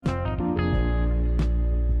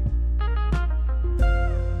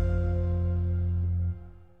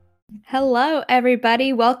Hello,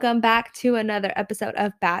 everybody. Welcome back to another episode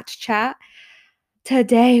of Batch Chat.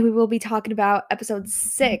 Today, we will be talking about episode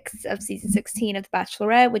 6 of season 16 of The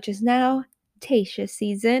Bachelorette, which is now Tayshia's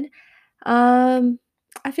season. I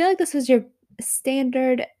feel like this was your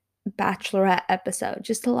standard Bachelorette episode.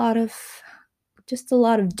 Just a lot of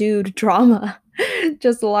dude drama.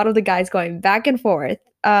 Just a lot of the guys going back and forth.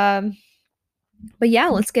 But yeah,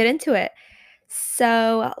 let's get into it.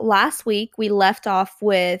 So last week we left off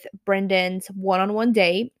with Brendan's one-on-one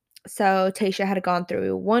date. So Tayshia had gone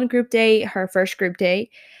through one group date, her first group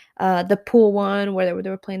date, the pool one where they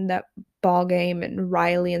were playing that ball game, and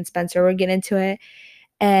Riley and Spencer were getting into it,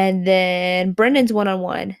 and then Brendan's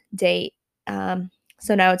one-on-one date.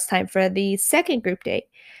 So now it's time for the second group date.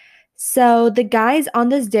 So the guys on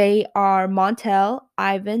this date are Montel,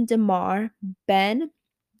 Ivan, Demar, Ben,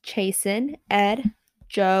 Chasen, Ed,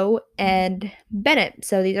 Joe, and Bennett.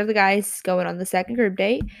 So these are the guys going on the second group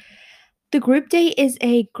date. The group date is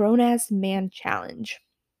a grown ass man challenge,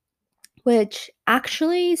 which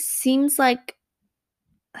actually seems like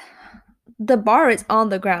the bar is on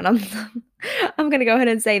the ground. I'm gonna go ahead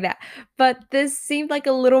and say that. But this seemed like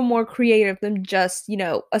a little more creative than just,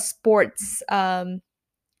 a sports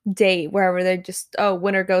date wherever they're just, oh,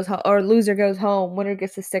 winner goes home or loser goes home, winner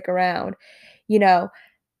gets to stick around, you know.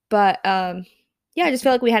 But yeah, I just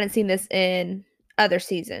feel like we hadn't seen this in other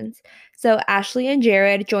seasons. So Ashley and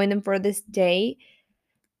Jared joined them for this date.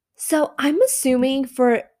 So I'm assuming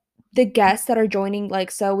for the guests that are joining,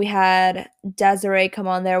 like, so we had Desiree come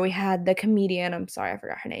on there. We had the comedian. I'm sorry, I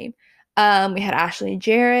forgot her name. We had Ashley and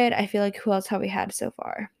Jared. I feel like who else have we had so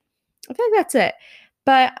far? I feel like that's it.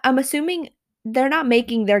 But I'm assuming they're not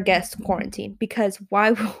making their guests quarantine because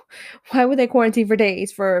why would they quarantine for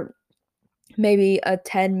days for maybe a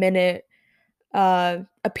 10-minute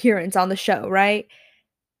appearance on the show, right?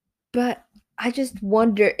 But I just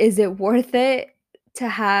wonder, is it worth it to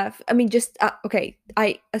have, I mean, just okay,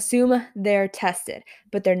 I assume they're tested,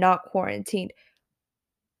 but they're not quarantined.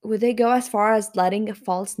 Would they go as far as letting a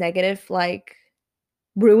false negative like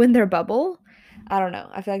ruin their bubble? I don't know.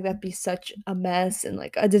 I feel like that'd be such a mess and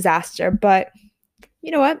like a disaster, but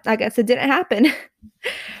you know what? I guess it didn't happen.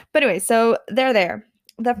 But anyway, so they're there.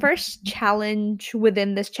 The first challenge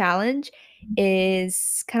within this challenge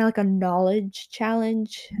is kind of like a knowledge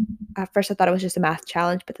challenge. At first, I thought it was just a math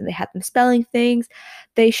challenge, but then they had them spelling things.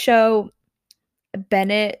 They show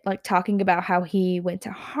Bennett like talking about how he went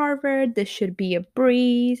to Harvard. This should be a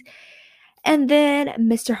breeze. And then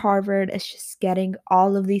Mr. Harvard is just getting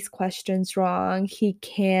all of these questions wrong. He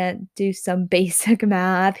can't do some basic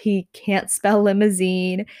math. He can't spell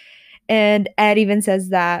limousine. And Ed even says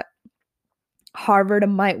that Harvard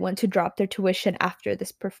might want to drop their tuition after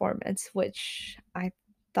this performance, which I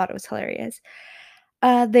thought it was hilarious.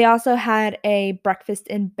 They also had a breakfast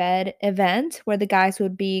in bed event where the guys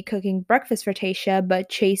would be cooking breakfast for Tayshia, but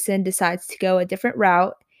Chasen decides to go a different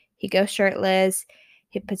route. He goes shirtless,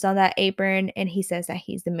 he puts on that apron, and he says that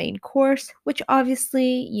he's the main course, which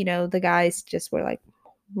obviously, the guys just were like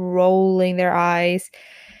rolling their eyes.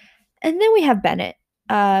 And then we have Bennett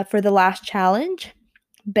for the last challenge.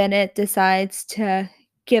 Bennett decides to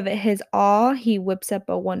give it his all. He whips up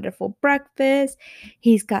a wonderful breakfast.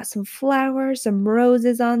 He's got some flowers, some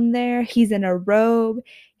roses on there. He's in a robe.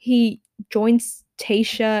 He joins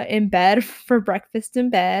Tayshia in bed for breakfast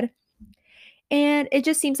in bed. And it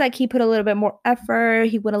just seems like he put a little bit more effort.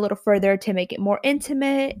 He went a little further to make it more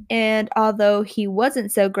intimate. And although he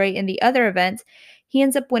wasn't so great in the other events, he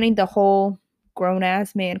ends up winning the whole grown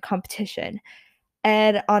ass man competition.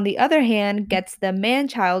 Ed, on the other hand, gets the man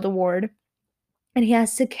child award, and he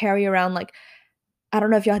has to carry around, like, I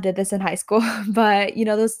don't know if y'all did this in high school, but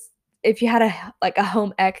those, if you had a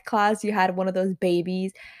home ec class, you had one of those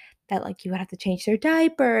babies that like you would have to change their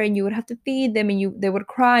diaper and you would have to feed them and they would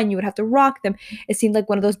cry and you would have to rock them. It seemed like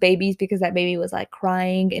one of those babies because that baby was like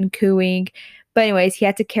crying and cooing. But anyways, he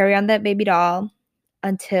had to carry on that baby doll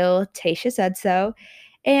until Tayshia said so.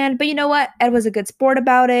 But you know what? Ed was a good sport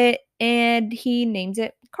about it, and he named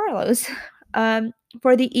it Carlos.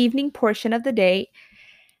 For the evening portion of the date,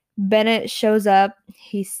 Bennett shows up.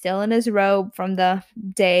 He's still in his robe from the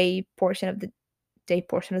day portion of the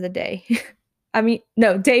day. I mean,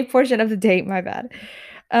 no, day portion of the date, my bad.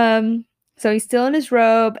 So he's still in his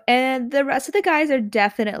robe, and the rest of the guys are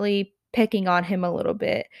definitely picking on him a little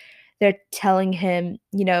bit. They're telling him,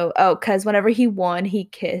 oh, because whenever he won, he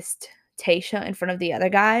kissed Tayshia in front of the other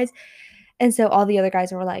guys. And so all the other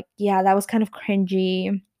guys were like, yeah, that was kind of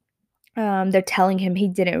cringy. They're telling him he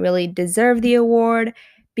didn't really deserve the award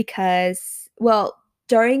because, well,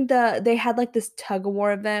 they had like this tug of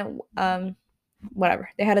war event. whatever.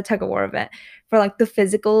 They had a tug of war event for like the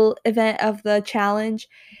physical event of the challenge.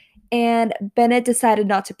 And Bennett decided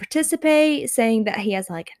not to participate, saying that he has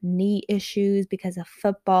like knee issues because of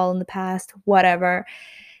football in the past, whatever.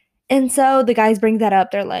 And so the guys bring that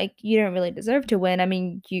up. They're like, you don't really deserve to win. I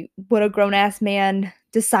mean, you would a grown ass man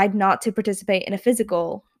decide not to participate in a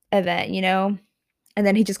physical event, you know? And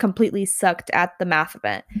then he just completely sucked at the math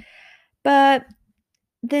event. But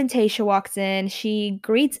then Tasha walks in. She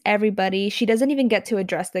greets everybody. She doesn't even get to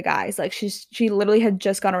address the guys. Like she literally had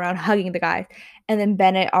just gone around hugging the guys. And then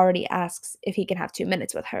Bennett already asks if he can have 2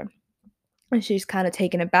 minutes with her. And she's kind of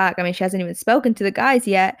taken aback. I mean, she hasn't even spoken to the guys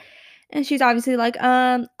yet. And she's obviously like,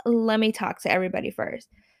 let me talk to everybody first.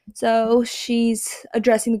 So she's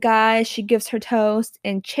addressing the guys. She gives her toast.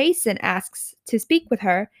 And Chasen asks to speak with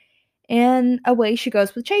her. And away she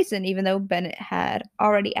goes with Chasen, even though Bennett had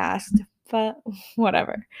already asked. But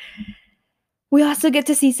whatever. We also get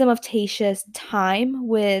to see some of Tasha's time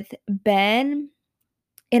with Ben,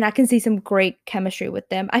 and I can see some great chemistry with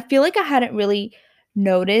them. I feel like I hadn't really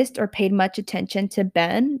noticed or paid much attention to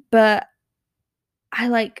Ben, but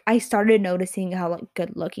I started noticing how like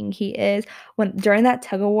good looking he is. When during that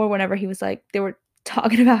tug of war, whenever he was like they were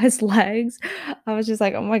talking about his legs, I was just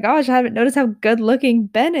like, oh my gosh, I haven't noticed how good looking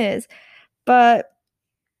Ben is. But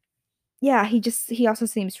yeah, he also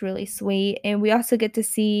seems really sweet, and we also get to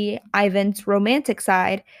see Ivan's romantic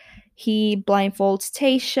side. He blindfolds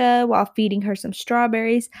Tasha while feeding her some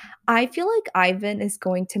strawberries. I feel like Ivan is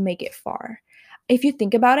going to make it far. If you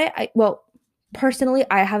think about it, personally,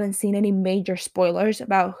 I haven't seen any major spoilers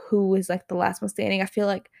about who is like the last one standing. I feel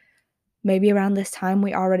like maybe around this time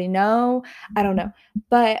we already know. I don't know.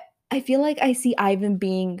 But I feel like I see Ivan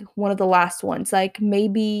being one of the last ones, like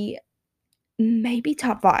maybe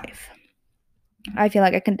top 5. I feel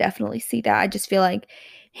like I can definitely see that. I just feel like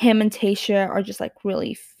him and Tasha are just like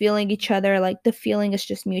really feeling each other. Like the feeling is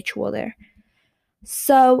just mutual there.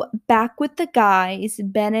 So, back with the guys,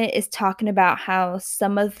 Bennett is talking about how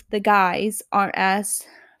some of the guys aren't as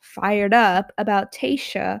fired up about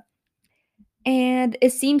Tasha, and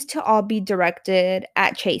it seems to all be directed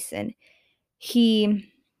at Chasen. He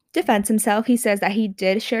defends himself. He says that he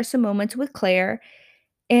did share some moments with Claire,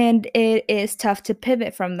 and it is tough to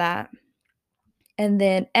pivot from that. And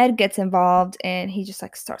then Ed gets involved and he just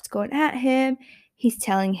like starts going at him. He's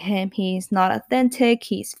telling him he's not authentic,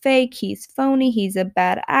 he's fake, he's phony, he's a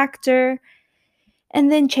bad actor.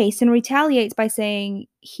 And then Chasen retaliates by saying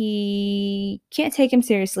he can't take him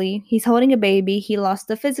seriously. He's holding a baby, he lost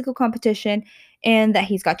the physical competition, and that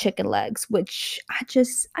he's got chicken legs, which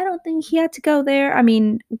I don't think he had to go there. I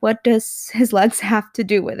mean, what does his legs have to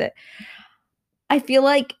do with it? I feel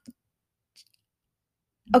like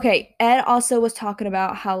okay, Ed also was talking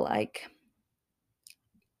about how like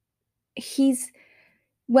he's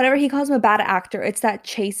whenever he calls him a bad actor, it's that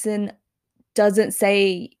Chasen doesn't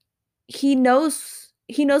say he knows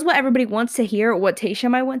what everybody wants to hear, what Tasha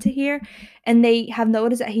might want to hear, and they have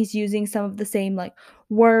noticed that he's using some of the same like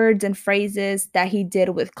words and phrases that he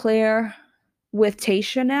did with Claire with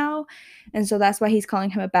Tasha now, and so that's why he's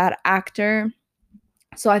calling him a bad actor.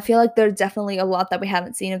 So I feel like there's definitely a lot that we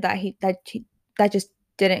haven't seen of that just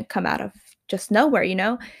didn't come out of just nowhere, you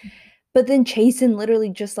know. But then Chasen literally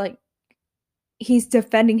just like he's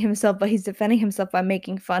defending himself, but he's defending himself by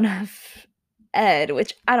making fun of Ed,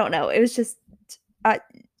 which I don't know. Uh,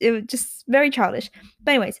 it was just very childish.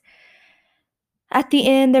 But anyways, at the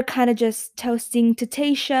end, they're kind of just toasting to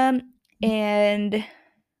Tasha, and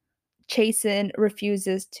Chasen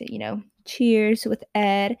refuses to, cheers with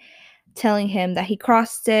Ed, telling him that he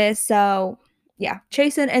crossed it. So yeah,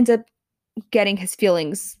 Chasen ends up getting his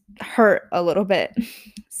feelings hurt a little bit.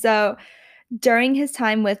 So during his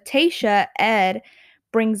time with Tasha, Ed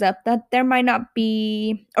brings up that there might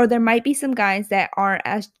be some guys that aren't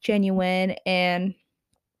as genuine and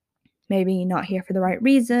maybe not here for the right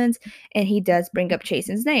reasons, and he does bring up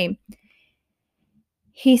Chasen's name.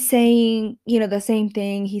 He's saying, the same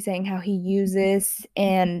thing. He's saying how he uses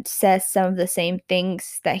and says some of the same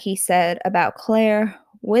things that he said about Claire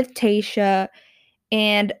with Tasha,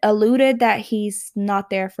 and alluded that he's not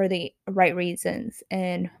there for the right reasons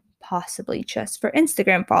and possibly just for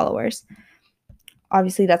Instagram followers.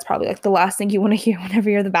 Obviously, that's probably like the last thing you want to hear whenever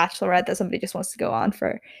you're the Bachelorette, that somebody just wants to go on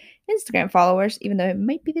for Instagram followers, even though it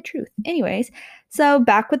might be the truth. Anyways, so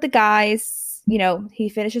back with the guys, he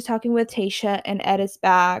finishes talking with Tasha and Ed is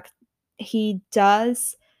back. He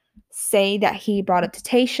does say that he brought up to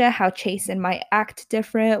Tasha how Chasen might act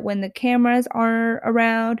different when the cameras are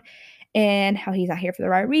around and how he's not here for the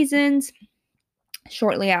right reasons.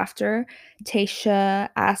 Shortly after, Tayshia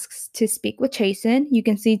asks to speak with Chasen. You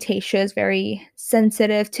can see Tayshia is very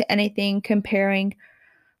sensitive to anything comparing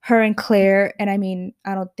her and Claire. And I mean,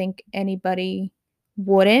 I don't think anybody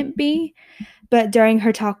wouldn't be. But during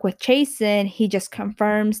her talk with Chasen, he just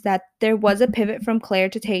confirms that there was a pivot from Claire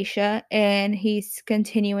to Tayshia, and he's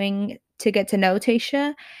continuing to get to know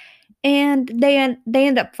Tayshia. And they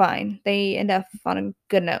end up fine. They end up on a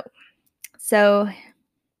good note. So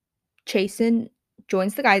Chasen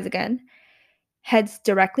joins the guys again, heads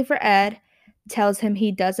directly for Ed, tells him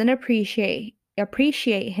he doesn't appreciate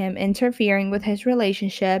him interfering with his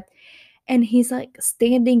relationship, and he's like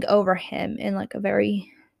standing over him in like a very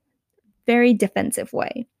very defensive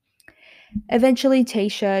way. Eventually,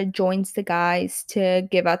 Tayshia joins the guys to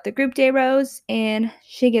give out the group day rose, and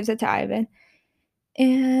she gives it to Ivan.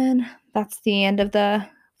 And that's the end of the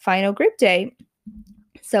final group day.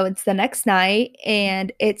 So it's the next night,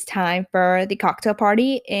 and it's time for the cocktail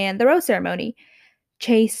party and the rose ceremony.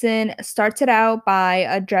 Chasen starts it out by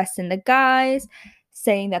addressing the guys,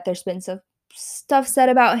 saying that there's been some stuff said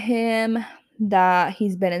about him, that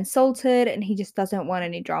he's been insulted, and he just doesn't want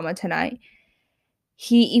any drama tonight.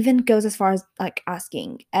 He even goes as far as like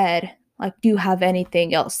asking Ed, like, do you have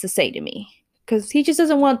anything else to say to me? Because he just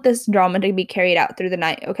doesn't want this drama to be carried out through the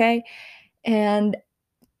night, okay? And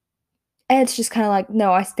Ed's just kind of like,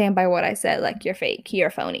 no, I stand by what I said. Like, you're fake, you're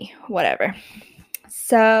phony, whatever.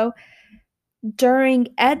 So during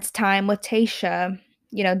Ed's time with Tayshia,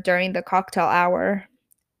 during the cocktail hour,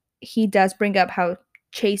 he does bring up how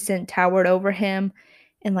Chasen towered over him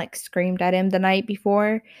and like screamed at him the night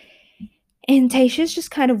before. And Tayshia's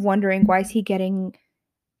just kind of wondering, why is he getting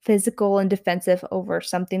physical and defensive over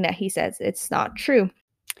something that he says it's not true?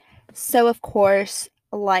 So, of course,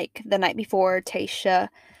 like the night before, Tayshia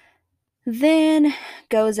then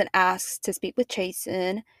goes and asks to speak with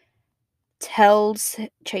Chasen, tells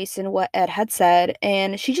Chasen what Ed had said,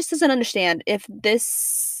 and she just doesn't understand if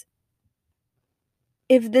this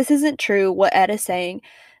isn't true, what Ed is saying,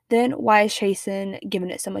 then why is Chasen giving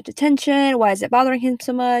it so much attention? Why is it bothering him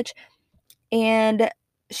so much? And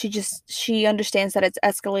she understands that it's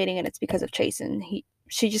escalating and it's because of Chasen.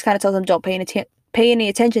 She just kind of tells him, don't pay any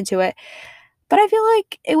attention to it. But I feel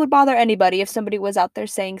like it would bother anybody if somebody was out there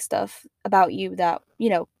saying stuff about you that,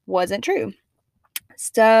 wasn't true.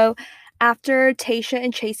 So after Tayshia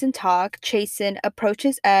and Chasen talk, Chasen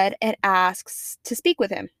approaches Ed and asks to speak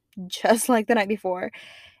with him, just like the night before.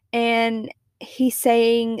 And he's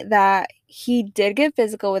saying that he did get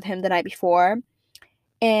physical with him the night before.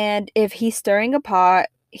 And if he's stirring a pot,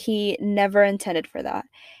 he never intended for that.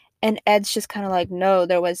 And Ed's just kind of like, no,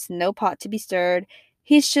 there was no pot to be stirred.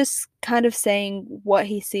 He's just kind of saying what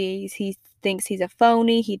he sees. He thinks he's a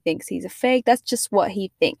phony. He thinks he's a fake. That's just what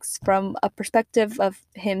he thinks from a perspective of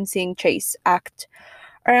him seeing Chase act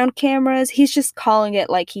around cameras. He's just calling it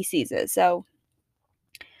like he sees it. So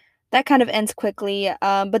that kind of ends quickly.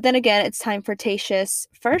 But then again, it's time for Tayshia's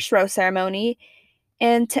first rose ceremony.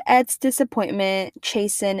 And to Ed's disappointment,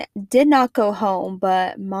 Chasen did not go home,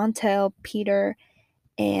 but Montel, Peter,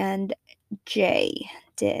 and Jay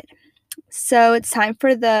did. So it's time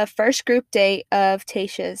for the first group date of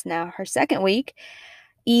Tayshia's now her second week.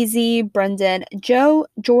 Easy, Brendan, Joe,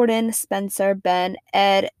 Jordan, Spencer, Ben,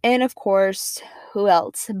 Ed, and of course, who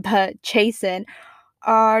else but Chasen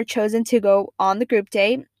are chosen to go on the group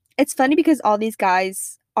date. It's funny because all these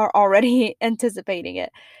guys are already anticipating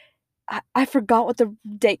it. I forgot what the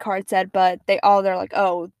date card said, but they're like,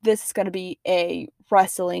 oh, this is going to be a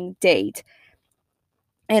wrestling date.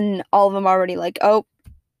 And all of them are already like, oh,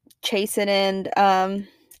 Chasen and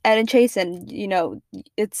Ed and Chasen,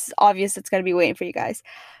 it's obvious it's going to be waiting for you guys.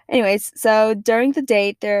 Anyways, so during the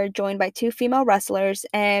date, they're joined by two female wrestlers,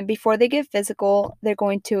 and before they get physical, they're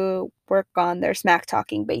going to work on their smack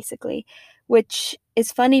talking, basically, which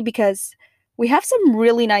is funny because we have some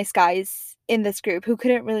really nice guys in this group who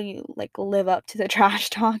couldn't really like live up to the trash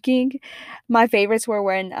talking. My favorites were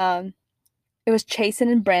when it was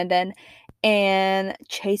Chasen and Brandon, and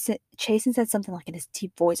Chasen said something like in his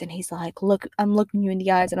deep voice, and he's like, look, I'm looking you in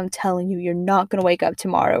the eyes and I'm telling you, you're not gonna wake up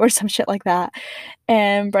tomorrow, or some shit like that.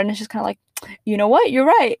 And Brendan's just kind of like, you know what, you're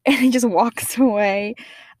right. And he just walks away.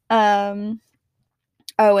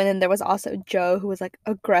 Oh, and then there was also Joe, who was like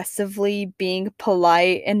aggressively being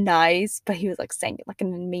polite and nice, but he was like saying it like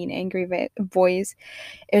in a mean, angry voice.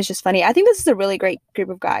 It was just funny. I think this is a really great group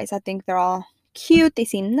of guys. I think they're all cute. They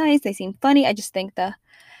seem nice. They seem funny. I just think the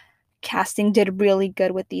casting did really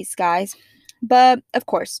good with these guys. But of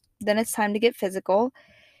course, then it's time to get physical.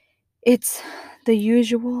 It's the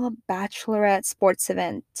usual Bachelorette sports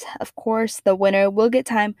event. Of course, the winner will get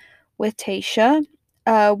time with Tayshia.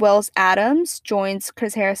 Wells Adams joins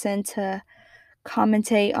Chris Harrison to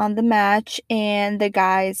commentate on the match, and the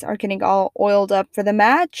guys are getting all oiled up for the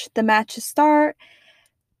match. The matches start.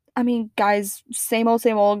 I mean, guys, same old,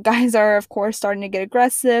 same old. Guys are, of course, starting to get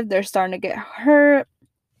aggressive. They're starting to get hurt.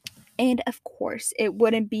 And of course, it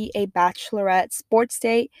wouldn't be a Bachelorette sports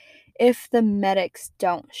date if the medics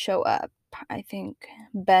don't show up. I think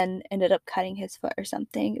Ben ended up cutting his foot or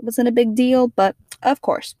something. It wasn't a big deal, but of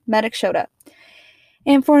course, medics showed up.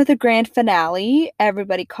 And for the grand finale,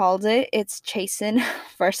 everybody called it. It's Chasen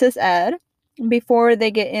versus Ed. Before they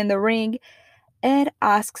get in the ring, Ed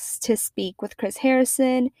asks to speak with Chris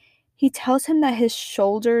Harrison. He tells him that his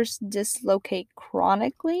shoulders dislocate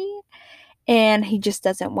chronically and he just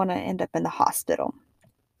doesn't want to end up in the hospital.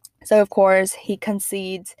 So of course he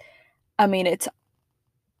concedes. I mean, it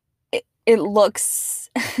looks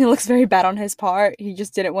it looks very bad on his part. He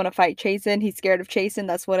just didn't want to fight Chasen. He's scared of Chasen.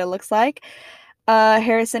 That's what it looks like.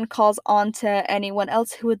 Harrison calls on to anyone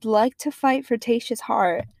else who would like to fight for Tayshia's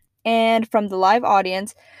heart. And from the live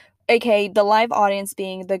audience, aka the live audience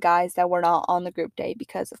being the guys that were not on the group date,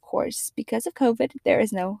 because of course, because of COVID, there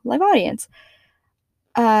is no live audience.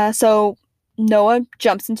 So Noah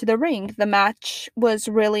jumps into the ring. The match was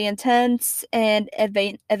really intense, and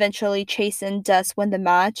eventually Chasen does win the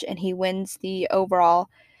match, and he wins the overall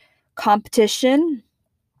competition.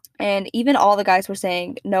 And even all the guys were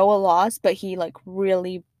saying Noah lost, but he like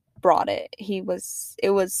really brought it. It was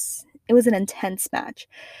an intense match.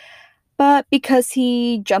 But because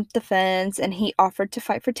he jumped the fence and he offered to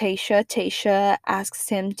fight for Tayshia, Tayshia asks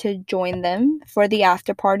him to join them for the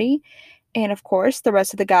after party. And of course, the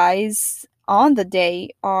rest of the guys on the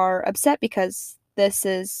day are upset because this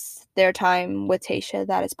is their time with Tayshia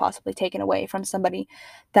that is possibly taken away from somebody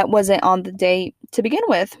that wasn't on the date to begin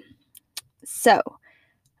with. So,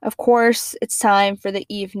 of course, it's time for the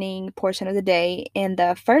evening portion of the day, and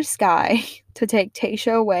the first guy to take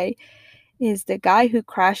Tayshia away is the guy who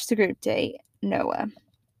crashed the group date, Noah.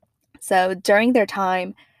 So during their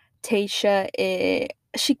time, she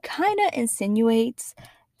kind of insinuates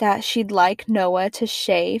that she'd like Noah to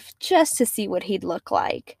shave just to see what he'd look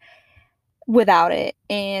like without it.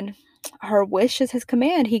 And her wish is his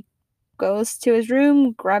command. He goes to his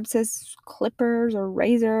room, grabs his clippers or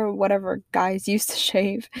razor, or whatever guys used to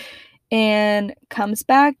shave, and comes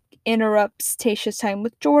back, interrupts Tayshia's time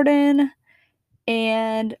with Jordan,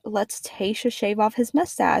 and lets Tayshia shave off his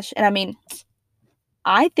mustache. And I mean,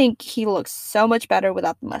 I think he looks so much better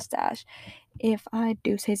without the mustache, if I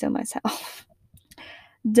do say so myself.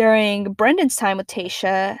 During Brendan's time with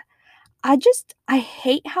Tayshia, I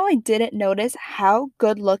hate how I didn't notice how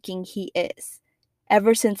good looking he is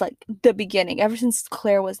ever since like the beginning, ever since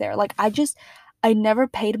Claire was there. Like I never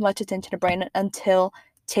paid much attention to Brandon until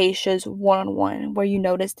Tayshia's one-on-one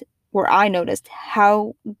where I noticed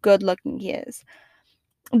how good looking he is.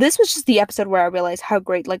 This was just the episode where I realized how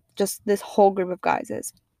great like just this whole group of guys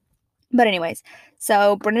is. But anyways,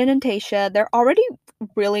 so Brendan and Tayshia, they're already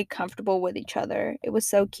really comfortable with each other. It was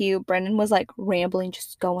so cute. Brendan was like rambling,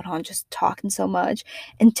 just going on, just talking so much.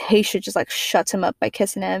 And Tayshia just like shuts him up by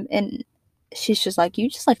kissing him. And she's just like, you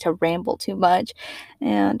just like to ramble too much.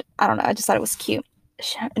 And I don't know, I just thought it was cute.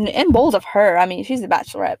 And bold of her. I mean, she's a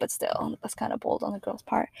bachelorette, but still, that's kind of bold on the girl's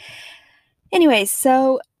part. Anyways,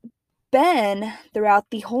 so Ben, throughout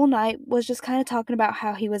the whole night, was just kind of talking about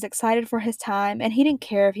how he was excited for his time and he didn't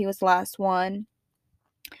care if he was the last one.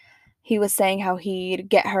 He was saying how he'd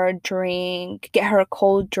get her a drink, get her a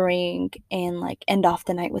cold drink, and like end off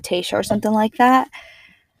the night with Tayshia or something like that.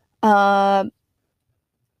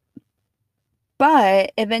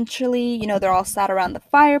 But eventually, they're all sat around the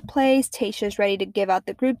fireplace. Tayshia's ready to give out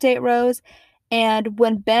the group date rose. And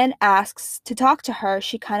when Ben asks to talk to her,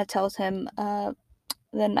 she kind of tells him the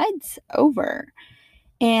night's over.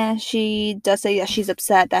 And she does say that she's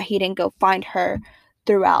upset that he didn't go find her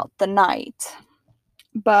throughout the night.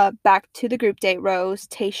 But back to the group date rose,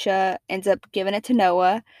 Tayshia ends up giving it to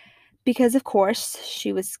Noah because, of course,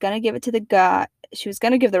 she was going to give it to the guy. She was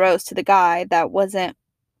going to give the rose to the guy that wasn't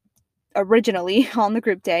originally on the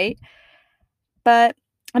group date. But,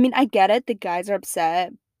 I mean, I get it. The guys are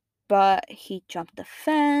upset. But he jumped the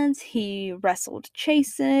fence, he wrestled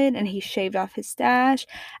Chasen, and he shaved off his stash.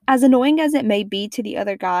 As annoying as it may be to the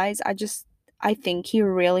other guys, I think he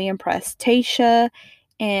really impressed Tayshia,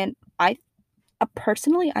 and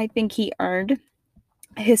personally, I think he earned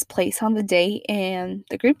his place on the date and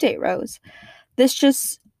the group date rose. This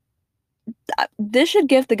should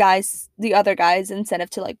give the other guys incentive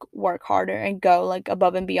to like work harder and go like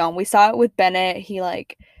above and beyond. We saw it with Bennett. He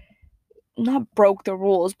like not broke the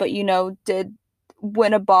rules, but did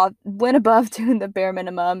went above doing the bare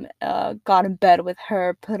minimum, got in bed with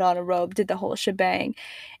her, put on a robe, did the whole shebang,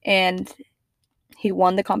 and he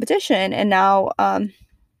won the competition. And now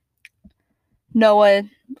Noah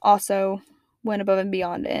also went above and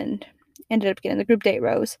beyond and ended up getting the group date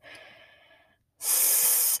rose.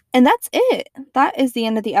 And that's it. That is the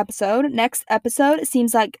end of the episode. Next episode, it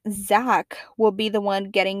seems like Zach will be the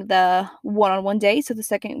one getting the one-on-one date, so the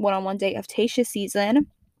second one-on-one date of Tayshia's season.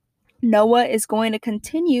 Noah is going to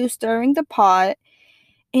continue stirring the pot,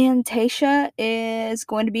 and Tayshia is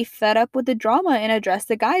going to be fed up with the drama and address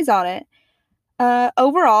the guys on it.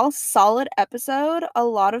 Overall, solid episode. A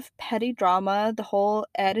lot of petty drama. The whole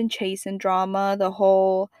Ed and Chasen drama.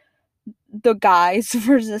 The guys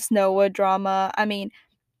versus Noah drama. I mean,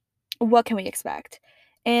 what can we expect?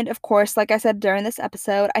 And of course, like I said during this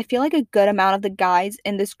episode, I feel like a good amount of the guys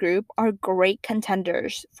in this group are great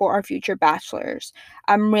contenders for our future bachelors.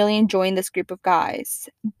 I'm really enjoying this group of guys.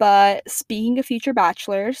 But speaking of future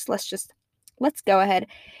bachelors, let's go ahead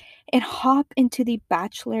and hop into the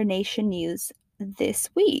Bachelor Nation news this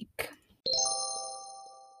week.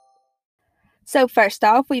 So first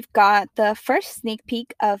off, we've got the first sneak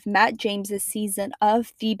peek of Matt James's season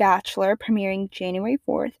of The Bachelor premiering January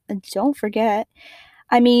 4th. And don't forget,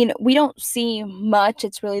 I mean, we don't see much.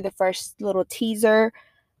 It's really the first little teaser.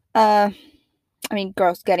 I mean,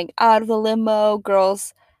 girls getting out of the limo,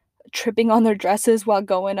 girls tripping on their dresses while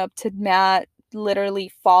going up to Matt,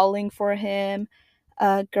 literally falling for him.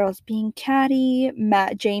 Girls being catty,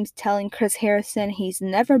 Matt James telling Chris Harrison he's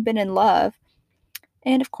never been in love.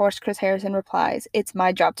 And of course, Chris Harrison replies, "It's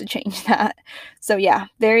my job to change that." So yeah,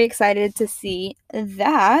 very excited to see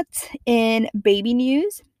that. In baby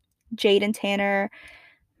news, Jade and Tanner,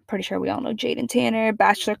 pretty sure we all know Jade and Tanner,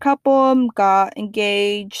 bachelor couple, got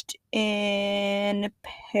engaged in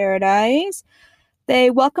Paradise. They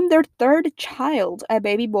welcomed their third child, a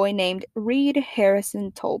baby boy named Reed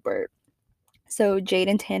Harrison Tolbert. So Jade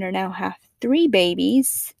and Tanner now have 3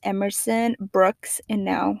 babies, Emerson, Brooks, and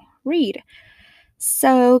now Reed.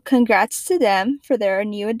 So congrats to them for their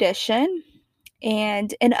new addition.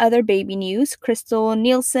 And in other baby news, Crystal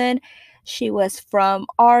Nielsen, she was from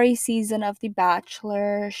Ari's season of The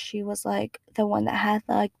Bachelor. She was like the one that had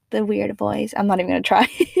like the weird voice. I'm not even gonna try.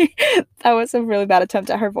 That was a really bad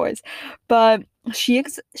attempt at her voice. But she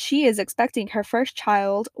is expecting her first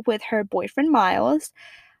child with her boyfriend Miles.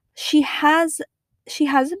 She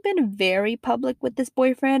hasn't been very public with this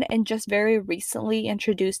boyfriend and just very recently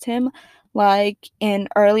introduced him like in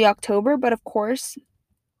early October, but of course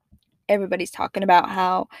everybody's talking about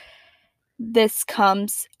how this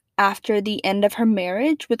comes after the end of her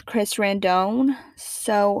marriage with Chris Randone.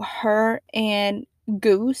 So her and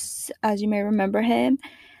Goose, as you may remember him,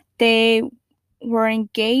 they got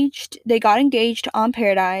engaged on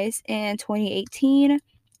Paradise in 2018,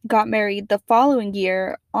 got married the following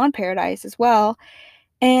year on Paradise as well,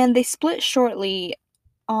 and they split shortly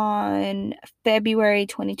on February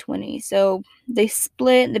 2020. So they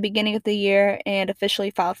split in the beginning of the year and officially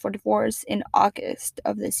filed for divorce in August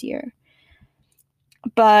of this year.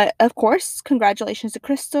 But of course, congratulations to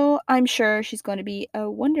Crystal. I'm sure she's going to be a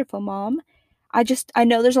wonderful mom. I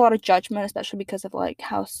know there's a lot of judgment, especially because of like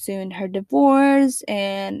how soon her divorce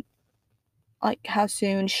and like how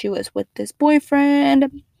soon she was with this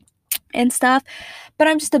boyfriend and stuff. But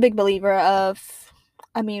I'm just a big believer of,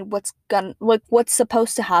 I mean, what's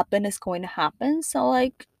supposed to happen is going to happen. So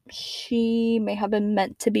like she may have been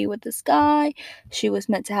meant to be with this guy. She was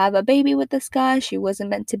meant to have a baby with this guy. She wasn't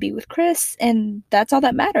meant to be with Chris, and that's all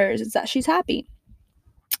that matters, is that she's happy.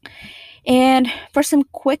 And for some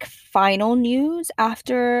quick final news,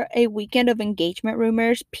 after a weekend of engagement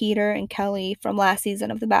rumors, Peter and Kelly from last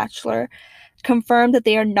season of The Bachelor confirmed that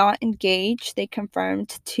they are not engaged. They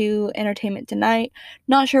confirmed to Entertainment Tonight.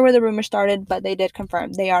 Not sure where the rumor started, but they did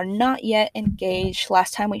confirm they are not yet engaged.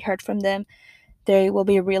 Last time we heard from them, they will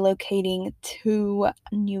be relocating to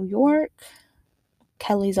New York.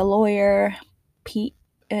 Kelly's a lawyer. Pete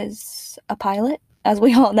is a pilot, as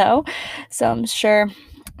we all know. So I'm sure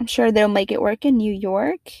they'll make it work in New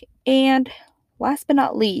York. And last but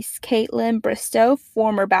not least, Caitlin Bristow,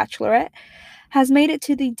 former Bachelorette, has made it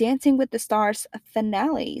to the Dancing with the Stars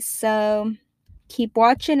finale. So keep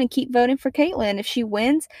watching and keep voting for Caitlin. If she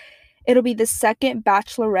wins, it'll be the second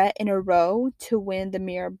Bachelorette in a row to win the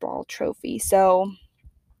Mirror Ball trophy. So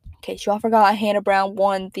in case you all forgot, Hannah Brown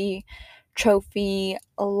won the trophy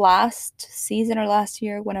last season or last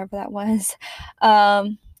year, whenever that was.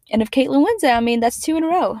 And if Caitlin wins it, I mean, that's 2 in a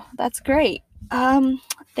row. That's great.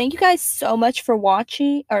 Thank you guys so much for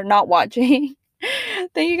watching, or not watching.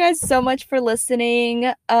 Thank you guys so much for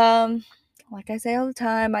listening. like I say all the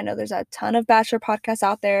time, I know there's a ton of Bachelor podcasts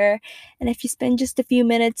out there, and if you spend just a few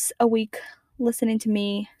minutes a week listening to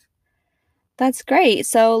me, that's great.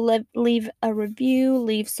 So leave a review,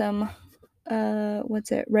 leave some,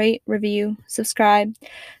 rate, review, subscribe,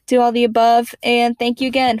 do all the above, and thank you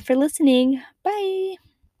again for listening. Bye!